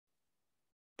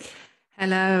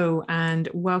Hello, and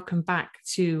welcome back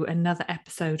to another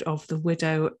episode of the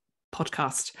Widow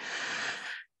podcast.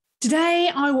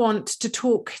 Today, I want to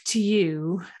talk to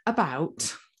you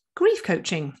about grief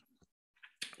coaching.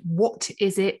 What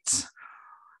is it?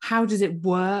 How does it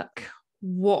work?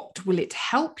 What will it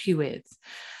help you with?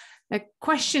 They're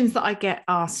questions that I get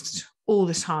asked all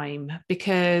the time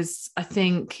because I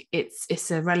think it's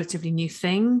a relatively new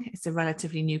thing. It's a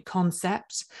relatively new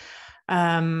concept.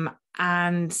 And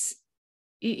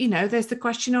there's the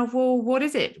question of, well, what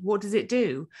is it? What does it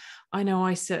do? I know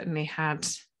I certainly had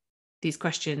these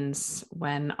questions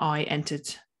when I entered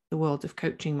the world of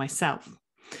coaching myself.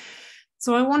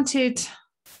 So I wanted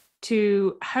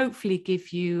to hopefully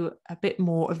give you a bit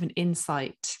more of an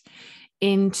insight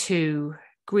into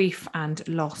grief and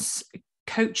loss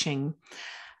coaching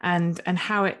and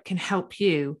how it can help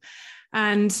you.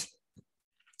 And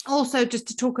also, just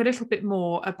to talk a little bit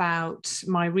more about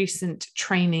my recent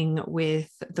training with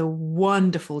the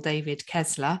wonderful David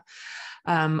Kessler.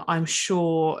 I'm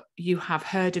sure you have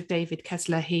heard of David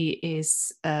Kessler. He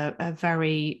is a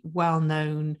very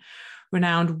well-known,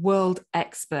 renowned world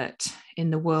expert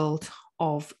in the world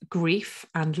of grief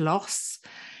and loss.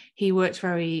 He worked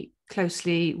very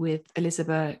closely with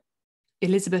Elizabeth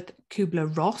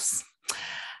Kubler-Ross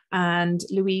and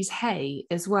Louise Hay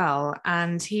as well.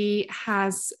 And he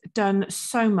has done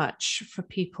so much for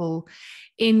people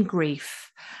in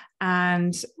grief.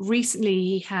 And recently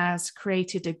he has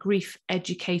created a grief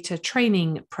educator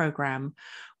training program,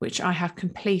 which I have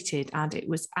completed, and it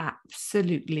was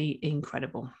absolutely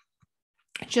incredible.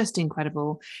 Just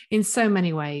incredible in so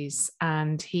many ways.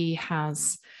 And he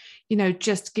has,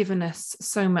 just given us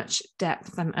so much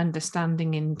depth and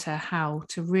understanding into how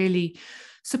to really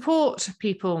support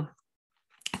people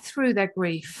through their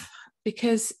grief,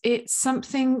 because it's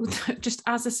something that just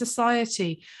as a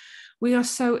society, we are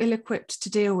so ill-equipped to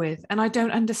deal with. And I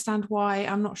don't understand why.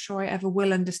 I'm not sure I ever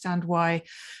will understand why,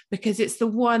 because it's the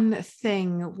one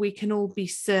thing we can all be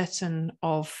certain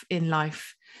of in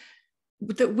life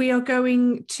that we are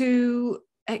going to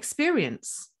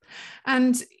experience.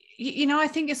 And I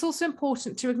think it's also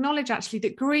important to acknowledge actually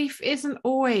that grief isn't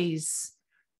always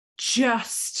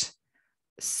just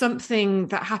something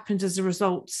that happens as a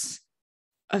result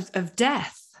of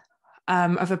death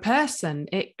of a person.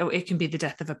 It can be the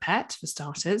death of a pet, for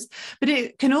starters, but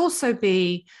it can also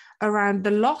be around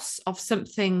the loss of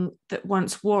something that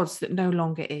once was that no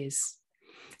longer is.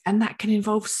 And that can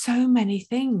involve so many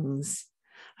things.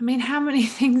 I mean, how many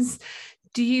things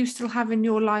do you still have in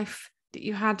your life that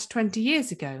you had 20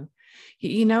 years ago?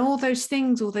 All those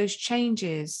things, all those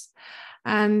changes.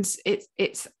 And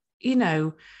it's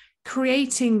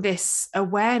creating this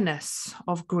awareness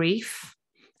of grief,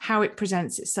 how it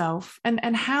presents itself,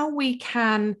 and how we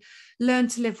can learn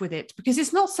to live with it, because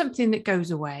it's not something that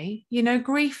goes away.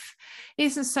 Grief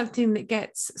isn't something that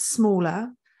gets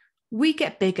smaller. We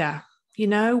get bigger,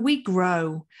 we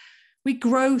grow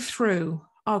through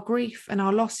our grief and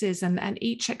our losses, and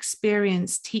each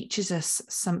experience teaches us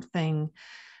something.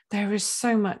 There is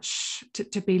so much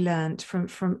to be learned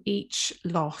from each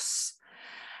loss.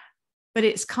 But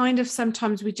it's kind of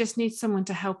sometimes we just need someone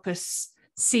to help us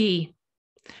see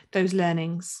those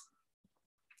learnings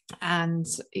and,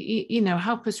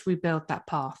 help us rebuild that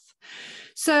path.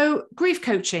 So grief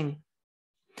coaching.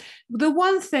 The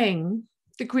one thing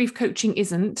that grief coaching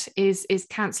isn't is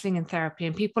counselling and therapy.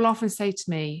 And people often say to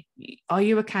me, are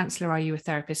you a counsellor? Are you a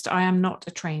therapist? I am not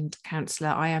a trained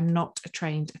counsellor. I am not a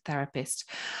trained therapist.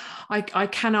 I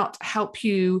cannot help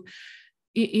you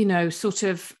sort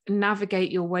of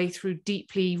navigate your way through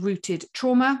deeply rooted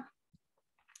trauma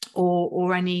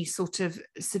or any sort of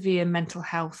severe mental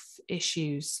health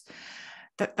issues.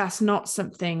 That's not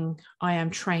something I am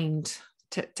trained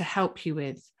to help you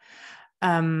with.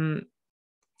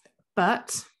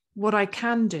 But what I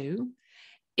can do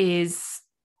is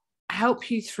help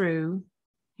you through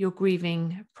your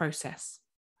grieving process.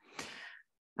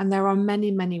 And there are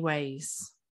many, many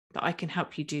ways that I can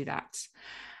help you do that.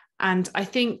 And I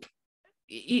think,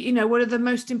 one of the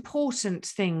most important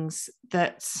things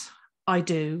that I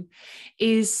do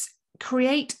is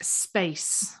create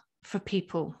space for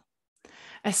people,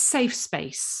 a safe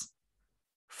space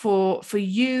for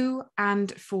you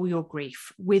and for your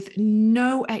grief, with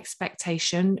no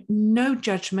expectation, no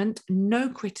judgment, no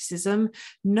criticism,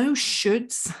 no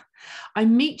shoulds. I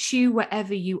meet you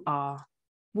wherever you are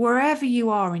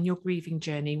in your grieving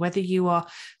journey, whether you are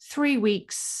 3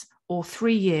 weeks or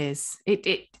 3 years.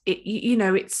 It's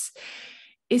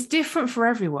different for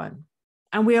everyone.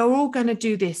 And we are all going to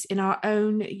do this in our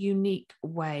own unique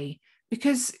way,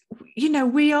 because,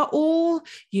 we are all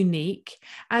unique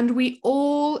and we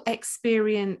all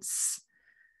experience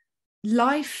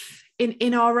life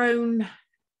in our own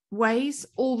ways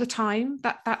all the time.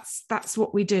 That's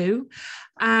what we do.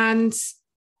 And,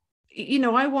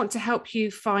 I want to help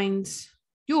you find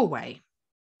your way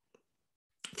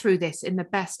through this in the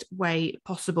best way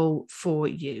possible for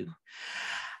you.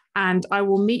 And I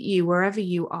will meet you wherever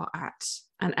you are at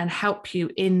and help you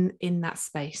in that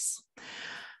space.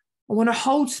 I want to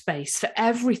hold space for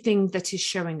everything that is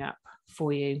showing up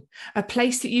for you, a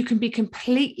place that you can be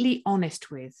completely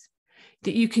honest with,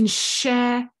 that you can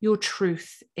share your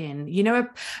truth in,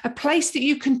 a place that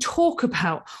you can talk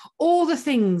about all the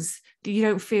things that you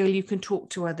don't feel you can talk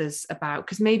to others about,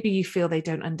 because maybe you feel they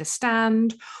don't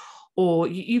understand, or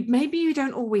maybe you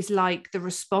don't always like the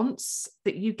response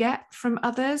that you get from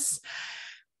others.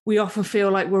 We often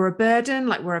feel like we're a burden,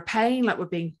 like we're a pain, like we're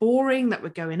being boring, that we're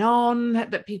going on,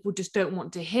 that people just don't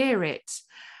want to hear it,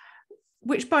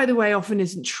 which, by the way, often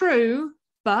isn't true.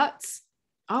 But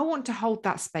I want to hold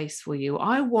that space for you.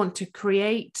 I want to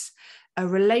create a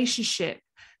relationship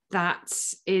that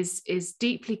is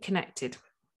deeply connected,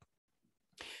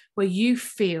 where you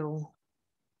feel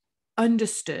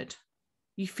understood,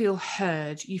 you feel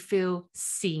heard, you feel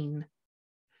seen.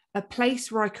 A place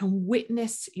where I can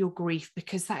witness your grief,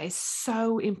 because that is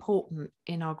so important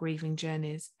in our grieving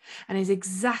journeys and is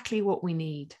exactly what we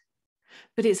need.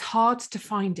 But it's hard to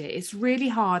find it. It's really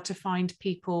hard to find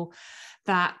people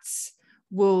that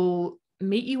will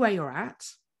meet you where you're at,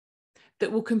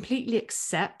 that will completely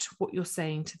accept what you're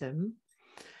saying to them,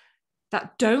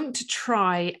 that don't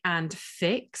try and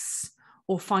fix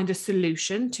or find a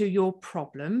solution to your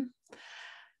problem,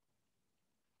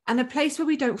 and a place where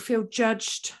we don't feel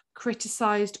judged,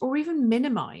 criticized, or even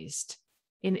minimized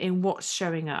in what's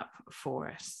showing up for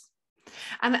us.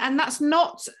 And that's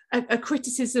not a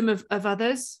criticism of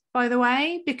others, by the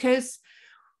way, because,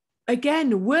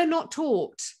 again, we're not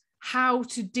taught how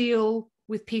to deal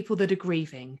with people that are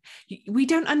grieving. We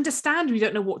don't understand. We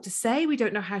don't know what to say. We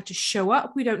don't know how to show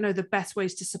up. We don't know the best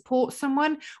ways to support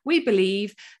someone. We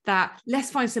believe that let's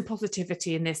find some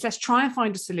positivity in this. Let's try and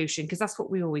find a solution, because that's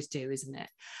what we always do, isn't it?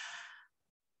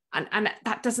 And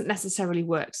that doesn't necessarily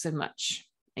work so much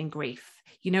in grief.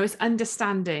 It's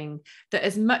understanding that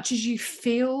as much as you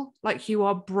feel like you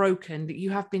are broken, that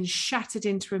you have been shattered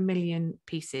into a million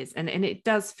pieces, and it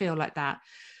does feel like that,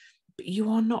 but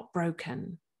you are not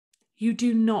broken. You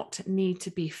do not need to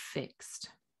be fixed.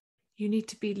 You need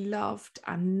to be loved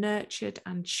and nurtured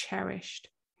and cherished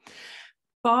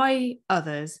by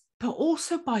others, but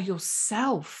also by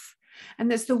yourself. And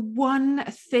there's the one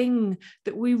thing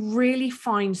that we really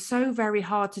find so very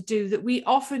hard to do, that we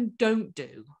often don't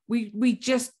do. We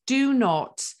just do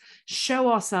not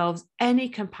show ourselves any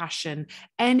compassion,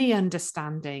 any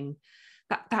understanding,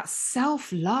 that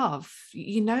self-love,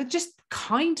 just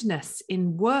kindness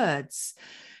in words,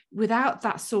 without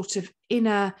that sort of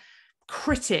inner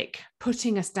critic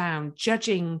putting us down,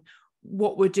 judging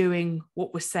what we're doing,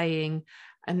 what we're saying,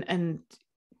 and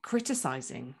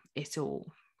criticizing it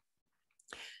all.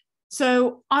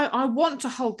 So I want to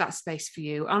hold that space for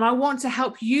you, and I want to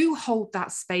help you hold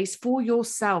that space for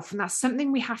yourself. And that's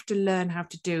something we have to learn how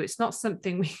to do. It's not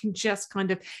something we can just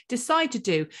kind of decide to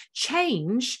do.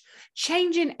 Change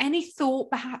in any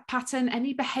thought pattern,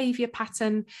 any behavior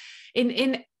pattern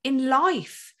in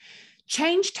life.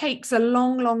 Change takes a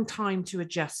long, long time to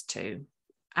adjust to.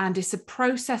 And it's a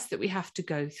process that we have to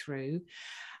go through.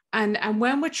 And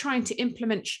when we're trying to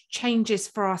implement changes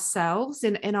for ourselves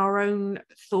in our own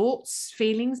thoughts,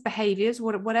 feelings, behaviors,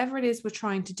 whatever it is we're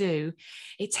trying to do,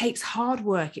 it takes hard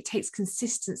work, it takes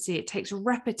consistency, it takes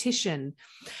repetition.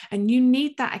 And you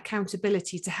need that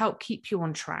accountability to help keep you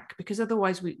on track, because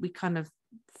otherwise we kind of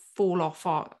fall off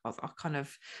our kind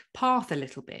of path a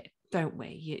little bit, don't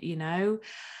we? You know?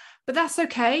 But that's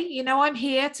okay. I'm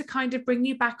here to kind of bring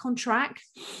you back on track,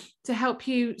 to help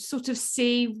you sort of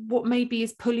see what maybe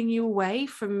is pulling you away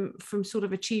from sort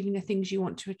of achieving the things you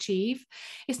want to achieve.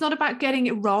 It's not about getting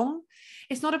it wrong.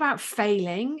 It's not about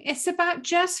failing. It's about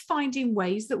just finding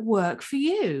ways that work for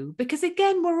you. Because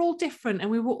again, we're all different and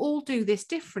we will all do this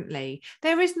differently.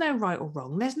 There is no right or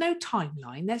wrong. There's no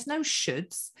timeline. There's no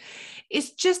shoulds.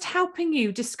 It's just helping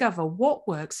you discover what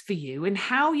works for you and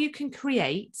how you can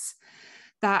create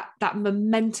that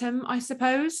momentum, I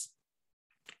suppose,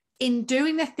 in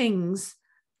doing the things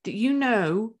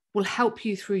that will help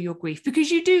you through your grief.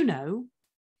 Because you do know,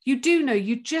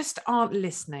 you just aren't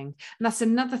listening. And that's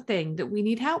another thing that we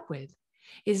need help with,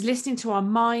 is listening to our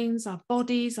minds, our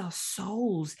bodies, our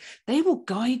souls. They will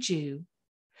guide you.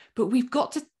 But we've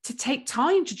got to take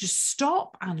time to just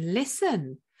stop and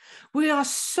listen. We are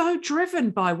so driven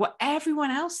by what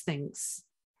everyone else thinks.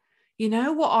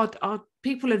 What our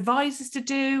people advise us to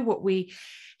do, what we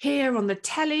hear on the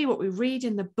telly, what we read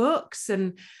in the books.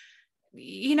 And,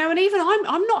 you know, and even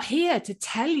I'm not here to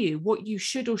tell you what you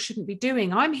should or shouldn't be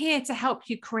doing. I'm here to help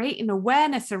you create an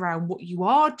awareness around what you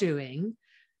are doing.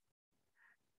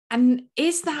 And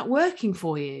is that working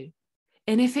for you?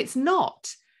 And if it's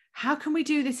not, how can we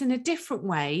do this in a different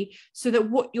way so that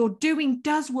what you're doing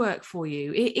does work for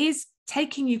you? It is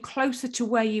taking you closer to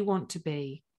where you want to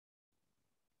be.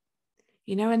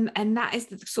 You know, and that is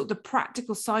the sort of the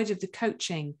practical side of the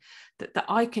coaching that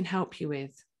I can help you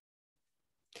with.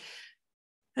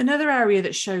 Another area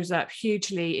that shows up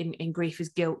hugely in grief is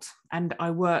guilt. And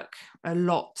I work a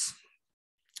lot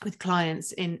with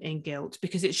clients in guilt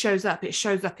because it shows up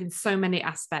in so many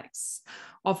aspects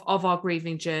of our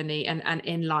grieving journey and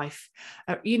in life.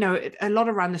 You know, a lot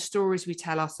around the stories we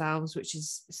tell ourselves, which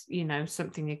is, you know,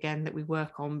 something again that we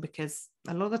work on because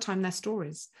a lot of the time they're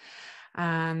stories.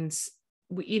 And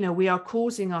we are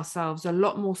causing ourselves a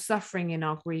lot more suffering in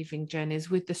our grieving journeys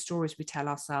with the stories we tell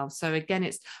ourselves. So again,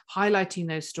 it's highlighting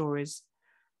those stories,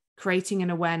 creating an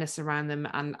awareness around them,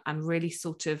 and really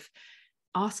sort of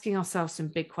asking ourselves some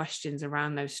big questions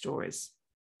around those stories.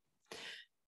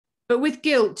 But with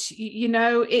guilt, you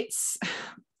know,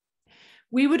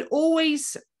 we would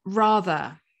always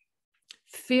rather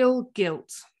feel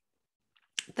guilt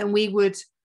than we would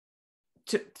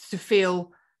to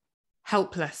feel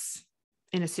helpless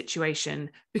in a situation,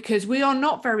 because we are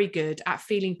not very good at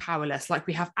feeling powerless, like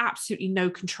we have absolutely no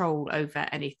control over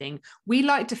anything. We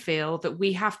like to feel that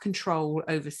we have control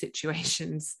over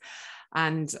situations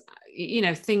and, you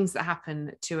know, things that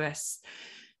happen to us.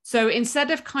 So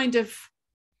instead of kind of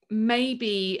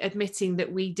maybe admitting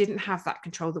that we didn't have that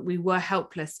control, that we were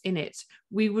helpless in it,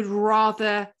 we would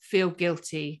rather feel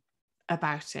guilty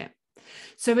about it.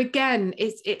 So again,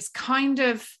 it's kind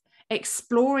of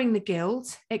exploring the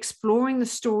guilt, exploring the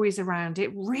stories around it,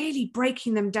 really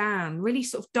breaking them down, really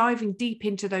sort of diving deep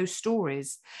into those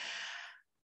stories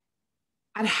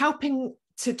and helping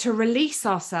to release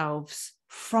ourselves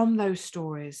from those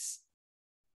stories.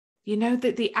 You know,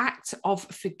 that the act of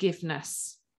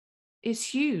forgiveness is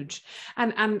huge,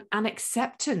 and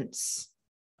acceptance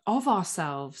of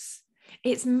ourselves.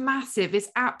 It's massive. It's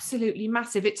absolutely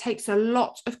massive. It takes a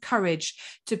lot of courage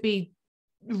to be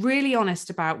really honest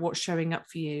about what's showing up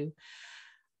for you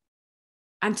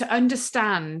and to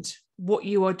understand what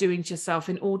you are doing to yourself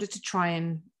in order to try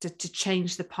and to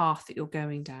change the path that you're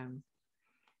going down.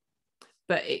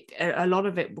 But a lot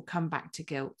of it will come back to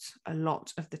guilt a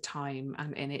lot of the time,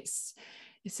 and it's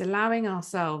allowing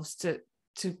ourselves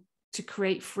to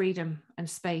create freedom and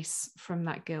space from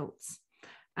that guilt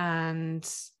and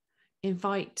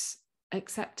invite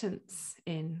acceptance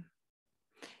in.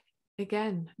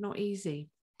 Again, not easy,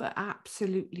 but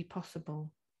absolutely possible.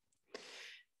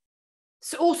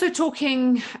 So also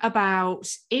talking about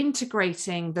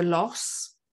integrating the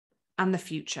loss and the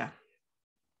future,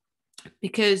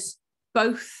 because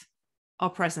both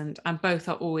are present and both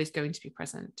are always going to be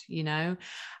present, you know,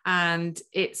 and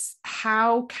it's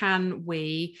how can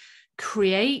we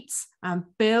create and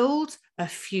build a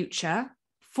future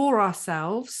for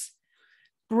ourselves,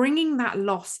 bringing that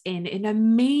loss in a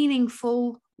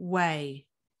meaningful way,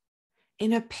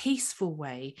 in a peaceful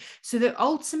way, so that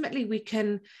ultimately we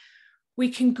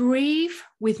can grieve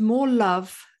with more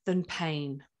love than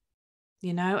pain,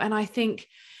 you know. And I think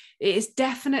it is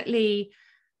definitely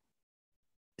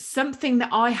something that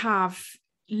I have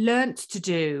learnt to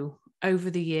do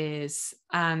over the years,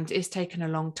 and it's taken a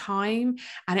long time,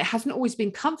 and it hasn't always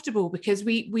been comfortable, because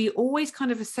we always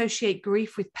kind of associate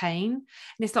grief with pain. And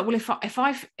it's like, well,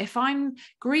 if I'm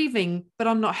grieving but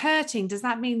I'm not hurting, does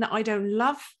that mean that I don't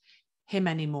love him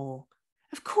anymore?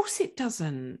 Of course it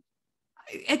doesn't.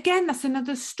 Again, that's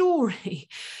another story.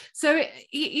 So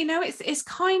it's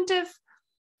kind of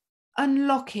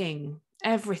unlocking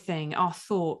everything, our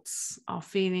thoughts, our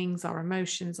feelings, our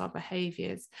emotions, our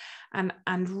behaviors,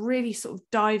 and really sort of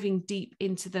diving deep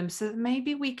into them, so that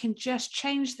maybe we can just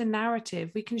change the narrative,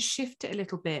 we can shift it a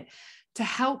little bit to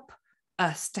help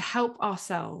us, to help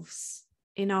ourselves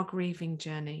in our grieving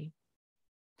journey.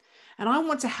 And I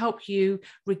want to help you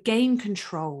regain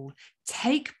control,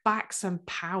 take back some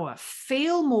power,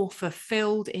 feel more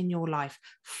fulfilled in your life,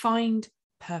 find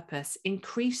purpose,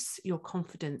 increase your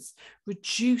confidence,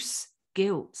 reduce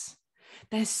guilt.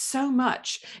 There's so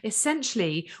much.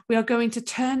 Essentially, we are going to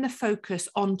turn the focus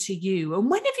onto you. And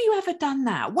when have you ever done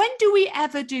that? When do we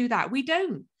ever do that? We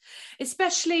don't.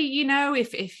 Especially, you know,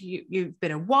 if you've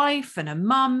been a wife and a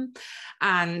mum,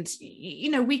 and,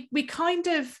 you know, we kind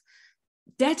of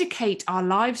dedicate our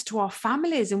lives to our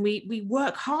families, and we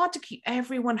work hard to keep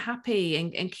everyone happy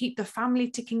and keep the family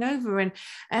ticking over,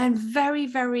 and very,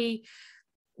 very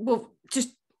well, just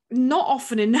not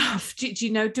often enough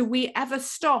do we ever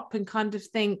stop and kind of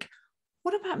think,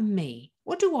 what about me?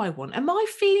 What do I want? Am I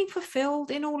feeling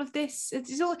fulfilled in all of this?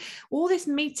 Is all this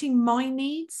meeting my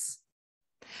needs?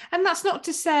 And that's not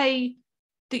to say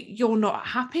that you're not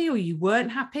happy or you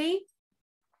weren't happy,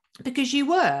 because you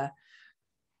were.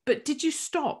 But did you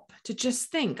stop to just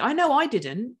think? I know I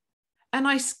didn't. And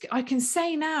I can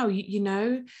say now,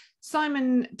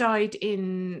 Simon died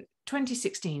in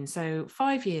 2016, so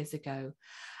 5 years ago.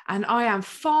 And I am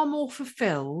far more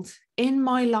fulfilled in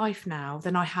my life now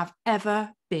than I have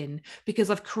ever been, because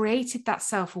I've created that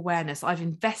self-awareness. I've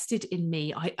invested in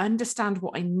me. I understand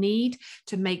what I need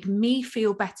to make me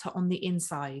feel better on the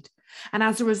inside. And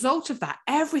as a result of that,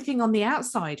 everything on the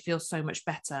outside feels so much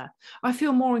better. I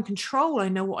feel more in control. I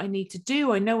know what I need to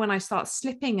do. I know when I start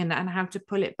slipping and how to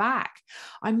pull it back.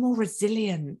 I'm more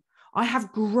resilient. I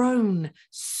have grown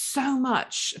so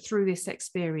much through this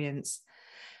experience.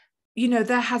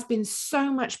 There has been so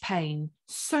much pain,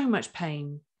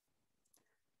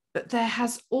 but there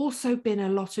has also been a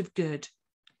lot of good.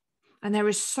 And there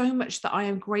is so much that I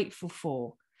am grateful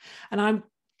for. And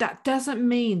that doesn't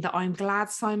mean that I'm glad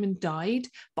Simon died,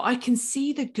 but I can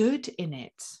see the good in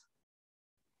it.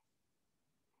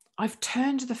 I've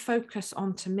turned the focus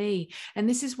onto me. And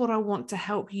this is what I want to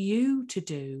help you to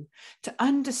do, to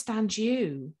understand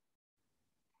you.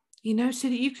 So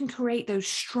that you can create those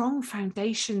strong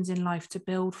foundations in life to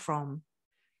build from,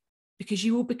 because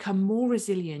you will become more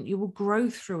resilient. You will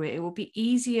grow through it. It will be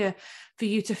easier for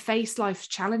you to face life's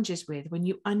challenges with when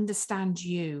you understand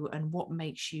you and what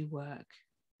makes you work.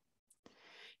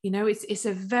 It's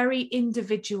a very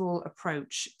individual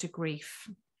approach to grief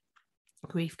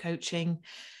coaching.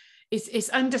 It's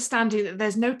understanding that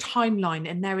there's no timeline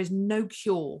and there is no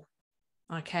cure.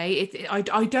 Okay, I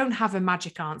don't have a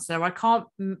magic answer. I can't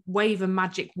wave a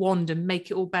magic wand and make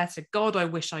it all better. God, I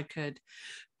wish I could,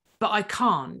 but I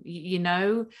can't,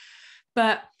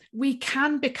 But we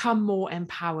can become more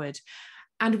empowered,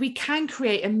 and we can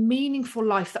create a meaningful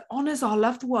life that honors our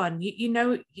loved one.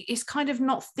 It's kind of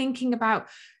not thinking about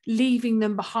leaving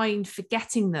them behind,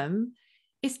 forgetting them.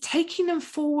 It's taking them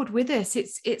forward with us.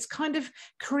 It's kind of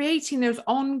creating those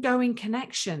ongoing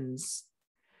connections,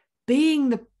 being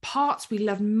the parts we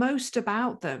love most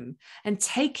about them and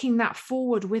taking that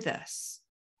forward with us.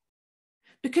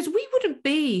 Because we wouldn't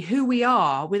be who we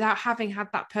are without having had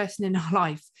that person in our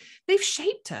life. They've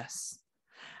shaped us.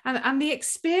 And the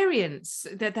experience,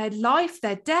 their life,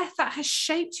 their death, that has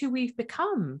shaped who we've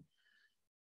become.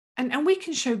 And we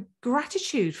can show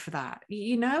gratitude for that,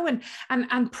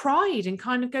 and pride, and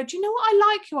kind of go, do you know what?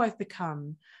 I like who I've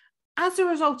become. As a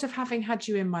result of having had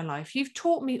you in my life, you've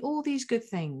taught me all these good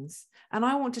things, and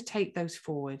I want to take those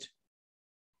forward.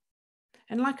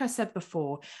 And like I said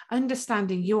before,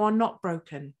 understanding you are not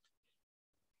broken.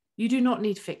 You do not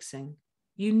need fixing.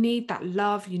 You need that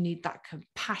love, you need that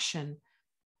compassion,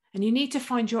 and you need to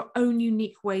find your own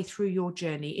unique way through your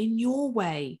journey, in your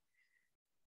way,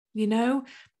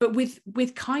 but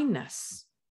with kindness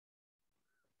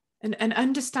and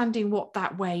understanding what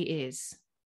that way is.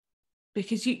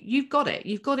 Because you've got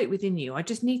it within you. I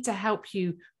just need to help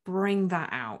you bring that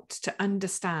out, to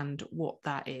understand what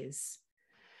that is.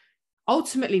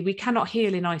 Ultimately, we cannot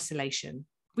heal in isolation.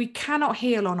 We cannot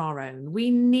heal on our own. We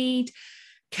need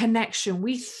connection.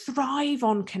 We thrive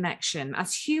on connection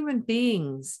as human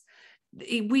beings.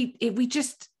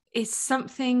 It's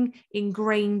something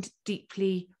ingrained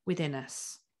deeply within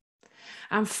us.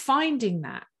 And finding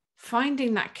that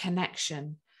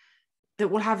connection that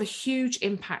will have a huge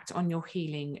impact on your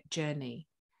healing journey,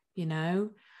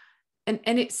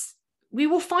 and we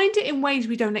will find it in ways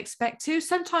we don't expect to.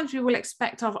 Sometimes we will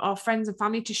expect our friends and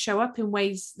family to show up in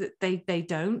ways that they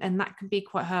don't, and that can be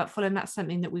quite hurtful, and that's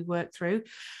something that we work through.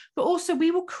 But also we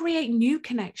will create new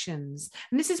connections.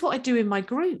 And this is what I do in my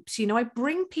groups. I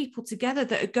bring people together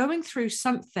that are going through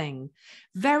something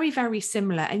very, very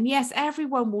similar. And yes,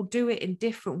 everyone will do it in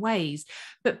different ways,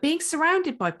 but being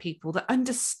surrounded by people that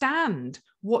understand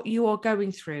what you are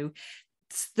going through,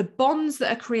 the bonds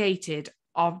that are created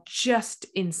are just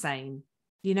insane,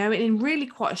 in really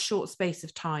quite a short space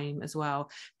of time as well.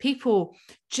 People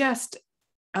just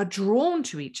are drawn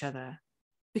to each other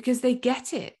because they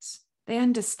get it, they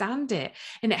understand it,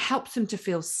 and it helps them to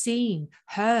feel seen,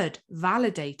 heard,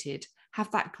 validated,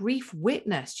 have that grief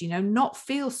witnessed, not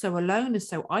feel so alone and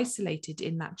so isolated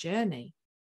in that journey.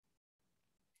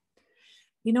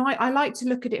 I like to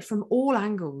look at it from all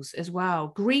angles as well.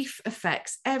 Grief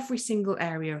affects every single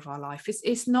area of our life.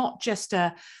 It's not just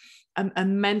a a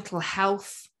mental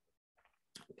health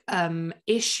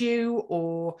issue,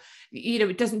 or, you know,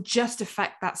 it doesn't just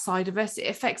affect that side of us, it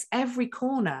affects every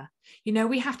corner. You know,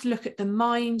 we have to look at the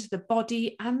mind, the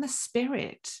body, and the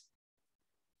spirit,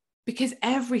 because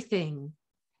everything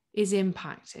is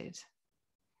impacted.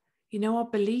 You know, our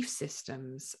belief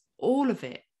systems, all of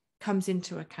it comes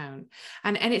into account.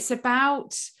 And it's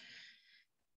about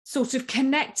sort of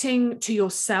connecting to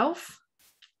yourself,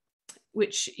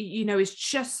 which, you know, is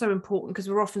just so important because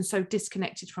we're often so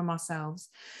disconnected from ourselves.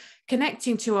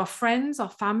 Connecting to our friends, our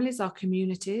families, our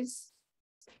communities,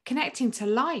 connecting to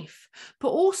life, but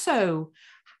also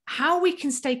how we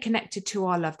can stay connected to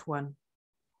our loved one.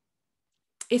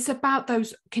 It's about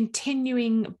those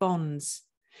continuing bonds.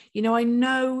 You know, I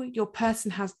know your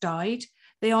person has died.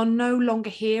 They are no longer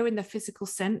here in the physical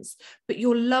sense, but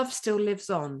your love still lives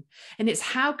on. And it's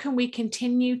how can we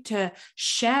continue to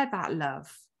share that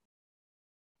love?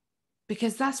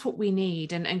 Because that's what we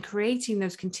need, and creating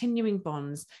those continuing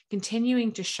bonds,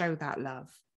 continuing to show that love.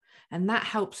 And that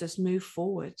helps us move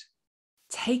forward,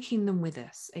 taking them with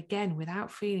us, again, without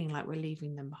feeling like we're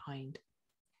leaving them behind.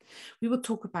 We will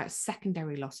talk about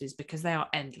secondary losses because they are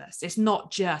endless. It's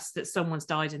not just that someone's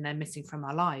died and they're missing from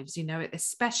our lives, you know,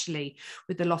 especially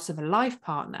with the loss of a life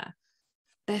partner.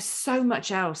 There's so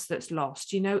much else that's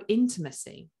lost, you know,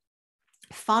 intimacy,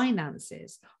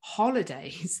 finances,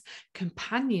 holidays,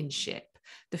 companionship,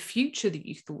 the future that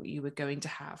you thought you were going to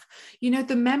have, you know,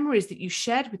 the memories that you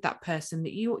shared with that person,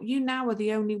 that you now are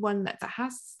the only one that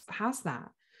has that,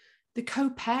 the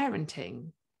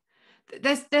co-parenting.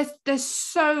 There's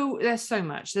so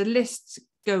much. The list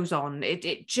goes on.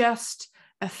 It just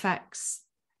affects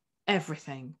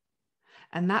everything,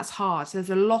 and that's hard. So there's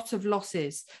a lot of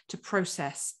losses to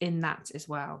process in that as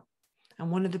well.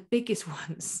 And one of the biggest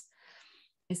ones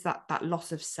is that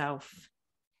loss of self.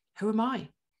 Who am I?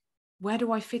 Where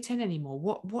do I fit in anymore?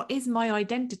 What is my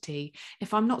identity?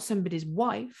 If I'm not somebody's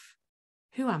wife,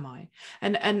 who am I?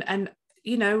 And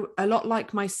you know, a lot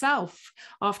like myself,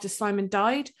 after Simon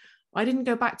died, I didn't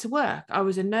go back to work. I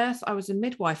was a nurse, I was a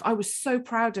midwife. I was so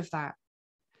proud of that.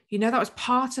 You know, that was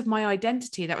part of my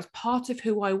identity. That was part of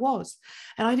who I was.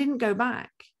 And I didn't go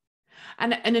back.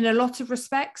 And in a lot of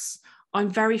respects, I'm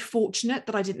very fortunate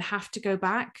that I didn't have to go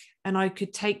back, and I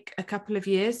could take a couple of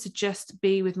years to just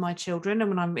be with my children.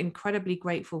 And I'm incredibly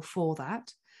grateful for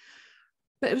that.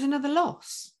 But it was another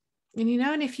loss. And, you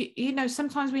know, and if you know,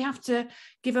 sometimes we have to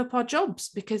give up our jobs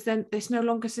because then it's no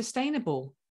longer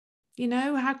sustainable. You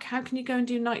know, how can you go and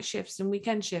do night shifts and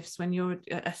weekend shifts when you're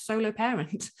a solo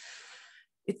parent?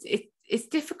 It's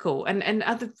difficult, and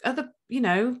other you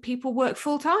know, people work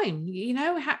full time. You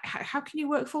know, how can you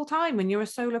work full time when you're a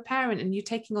solo parent and you're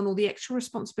taking on all the extra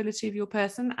responsibility of your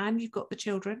person and you've got the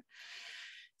children?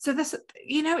 So this,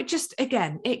 you know, it just,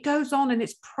 again, it goes on, and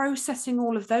it's processing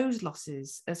all of those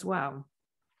losses as well,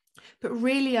 but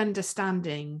really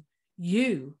understanding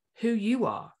who you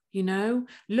are. You know,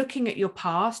 looking at your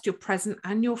past, your present,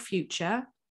 and your future,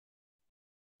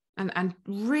 and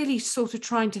really sort of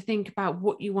trying to think about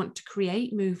what you want to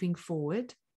create moving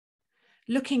forward.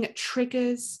 Looking at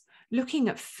triggers, looking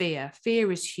at fear.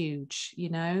 Fear is huge, you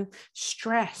know,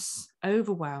 stress,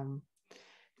 overwhelm.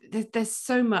 There's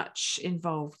so much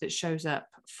involved that shows up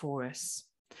for us.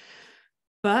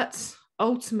 But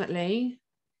ultimately,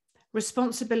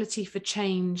 responsibility for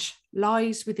change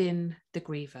lies within the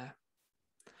griever.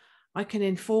 I can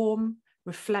inform,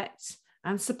 reflect,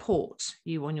 and support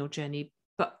you on your journey,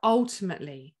 but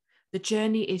ultimately, the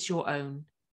journey is your own.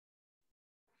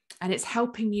 And it's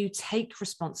helping you take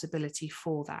responsibility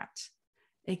for that.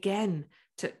 Again,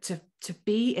 to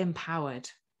be empowered,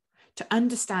 to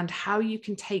understand how you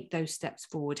can take those steps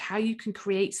forward, how you can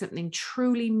create something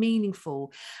truly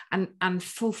meaningful and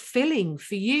fulfilling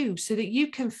for you, so that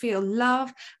you can feel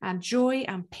love and joy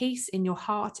and peace in your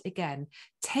heart again,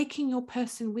 taking your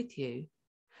person with you,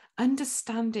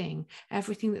 understanding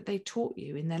everything that they taught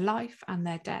you in their life and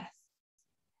their death,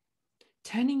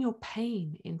 turning your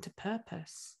pain into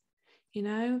purpose. You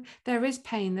know, there is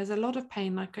pain, there's a lot of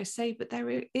pain, like I say, but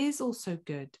there is also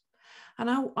good. And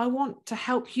I want to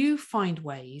help you find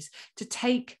ways to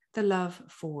take the love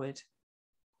forward,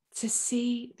 to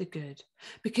see the good.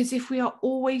 Because if we are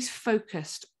always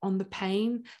focused on the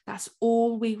pain, that's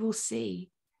all we will see.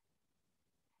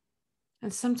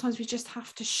 And sometimes we just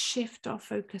have to shift our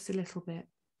focus a little bit.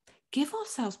 Give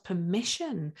ourselves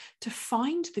permission to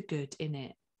find the good in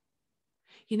it.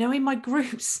 You know, in my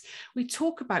groups, we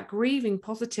talk about grieving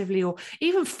positively, or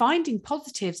even finding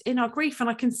positives in our grief. And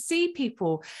I can see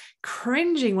people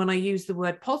cringing when I use the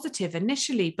word positive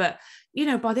initially, but, you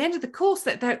know, by the end of the course,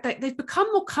 they've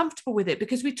become more comfortable with it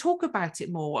because we talk about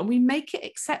it more and we make it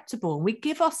acceptable and we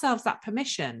give ourselves that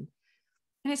permission.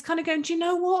 And it's kind of going, do you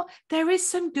know what? There is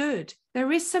some good.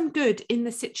 There is some good in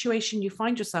the situation you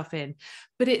find yourself in,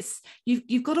 but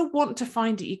you've got to want to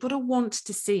find it. You've got to want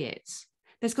to see it.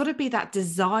 There's got to be that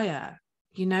desire,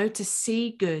 you know, to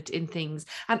see good in things,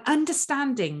 and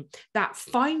understanding that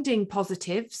finding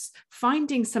positives,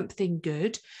 finding something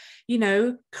good, you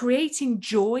know, creating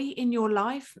joy in your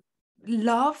life,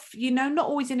 love, you know, not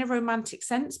always in a romantic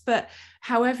sense, but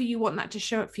however you want that to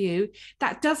show up for you,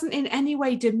 that doesn't in any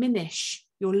way diminish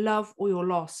your love or your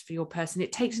loss for your person.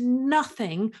 It takes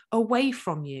nothing away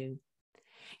from you.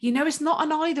 You know, it's not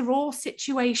an either or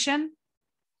situation.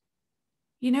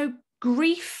 You know,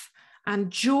 grief and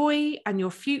joy and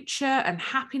your future and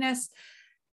happiness,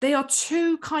 they are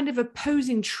two kind of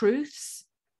opposing truths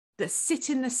that sit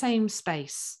in the same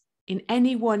space in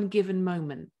any one given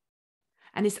moment.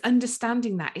 And it's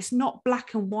understanding that it's not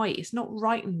black and white, it's not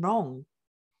right and wrong.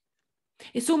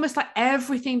 It's almost like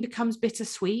everything becomes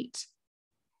bittersweet.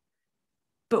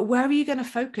 But where are you going to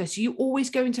focus? Are you always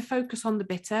going to focus on the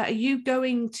bitter? Are you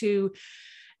going to,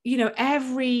 you know,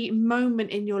 every moment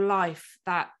in your life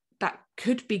that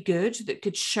could be good, that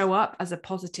could show up as a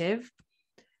positive,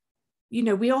 you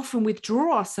know, we often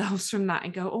withdraw ourselves from that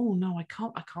and go, oh no, I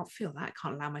can't feel that. I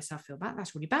can't allow myself to feel that.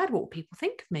 That's really bad. What will people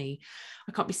think of me?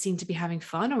 I can't be seen to be having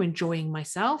fun or enjoying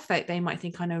myself. They might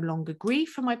think I no longer grieve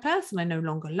for my person. I no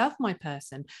longer love my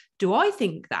person. Do I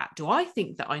think that? Do I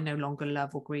think that I no longer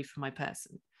love or grieve for my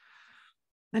person?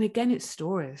 And again, it's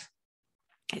stories.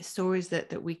 It's stories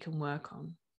that we can work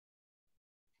on.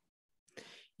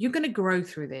 You're going to grow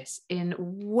through this in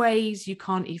ways you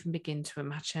can't even begin to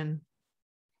imagine.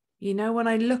 You know, when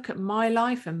I look at my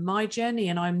life and my journey,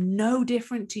 and I'm no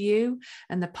different to you,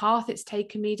 and the path it's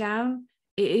taken me down,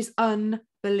 it is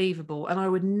unbelievable. And I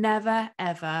would never,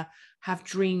 ever have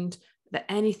dreamed that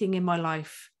anything in my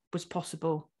life was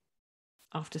possible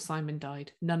after Simon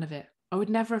died. None of it. I would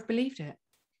never have believed it.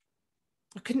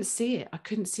 I couldn't see it. I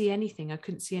couldn't see anything. I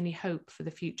couldn't see any hope for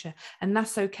the future. And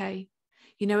that's okay.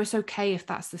 You know, it's okay if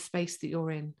that's the space that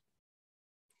you're in.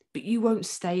 But you won't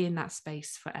stay in that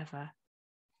space forever.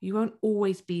 You won't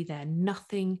always be there.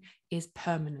 Nothing is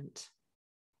permanent.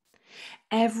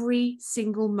 Every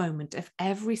single moment of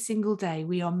every single day,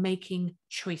 we are making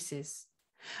choices.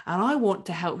 And I want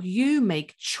to help you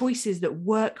make choices that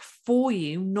work for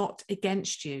you, not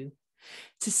against you.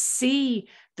 To see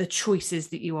the choices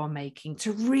that you are making,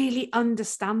 to really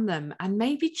understand them and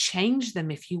maybe change them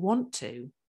if you want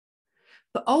to.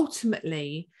 But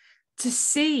ultimately, to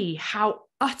see how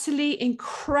utterly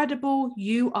incredible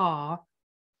you are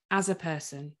as a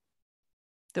person,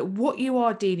 that what you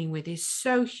are dealing with is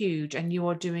so huge and you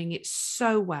are doing it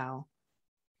so well.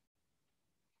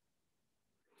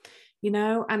 You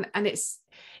know, and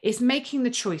it's making the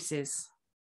choices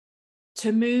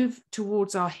to move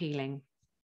towards our healing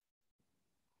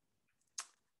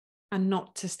and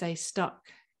not to stay stuck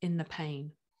in the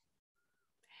pain.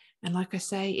 And like I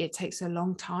say, it takes a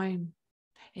long time.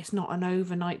 It's not an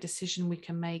overnight decision we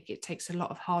can make. It takes a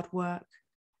lot of hard work.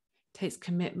 It takes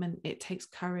commitment. It takes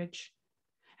courage.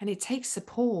 And it takes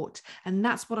support. And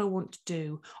that's what I want to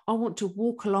do. I want to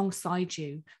walk alongside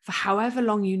you for however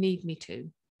long you need me to.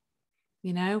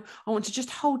 You know, I want to just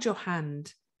hold your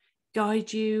hand,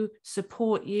 guide you,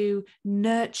 support you,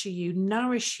 nurture you,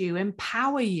 nourish you,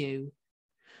 empower you.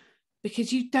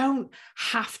 Because you don't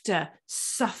have to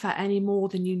suffer any more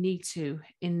than you need to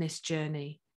in this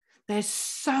journey. There's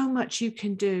so much you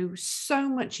can do, so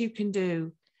much you can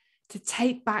do to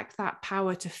take back that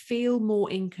power, to feel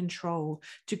more in control,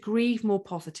 to grieve more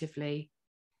positively.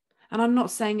 And I'm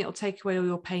not saying it'll take away all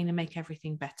your pain and make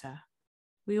everything better.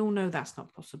 We all know that's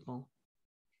not possible.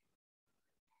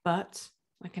 But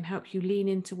I can help you lean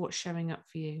into what's showing up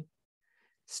for you.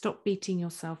 Stop beating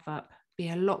yourself up. Be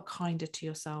a lot kinder to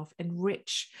yourself.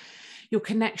 Enrich your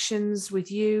connections with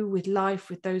you, with life,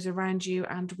 with those around you,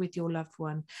 and with your loved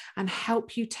one, and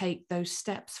help you take those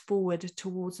steps forward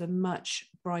towards a much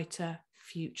brighter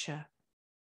future,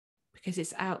 because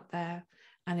it's out there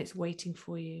and it's waiting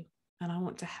for you. And I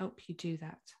want to help you do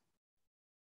that.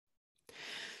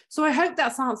 So I hope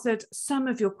that's answered some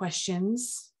of your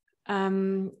questions.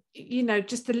 You know,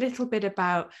 just a little bit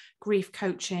about grief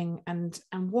coaching and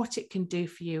what it can do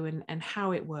for you and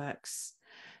how it works.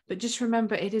 But just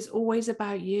remember, it is always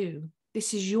about you.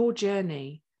 This is your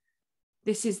journey.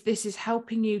 This is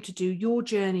helping you to do your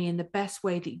journey in the best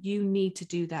way that you need to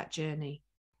do that journey.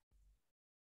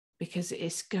 because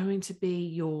it's going to be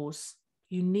yours,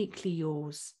 uniquely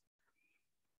yours.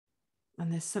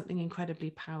 And there's something incredibly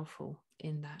powerful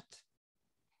in that.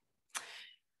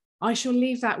 I shall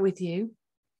leave that with you.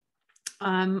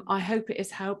 I hope it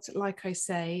has helped, like I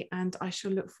say, and I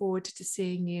shall look forward to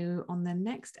seeing you on the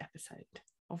next episode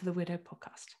of the Widow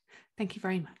Podcast. Thank you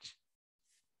very much.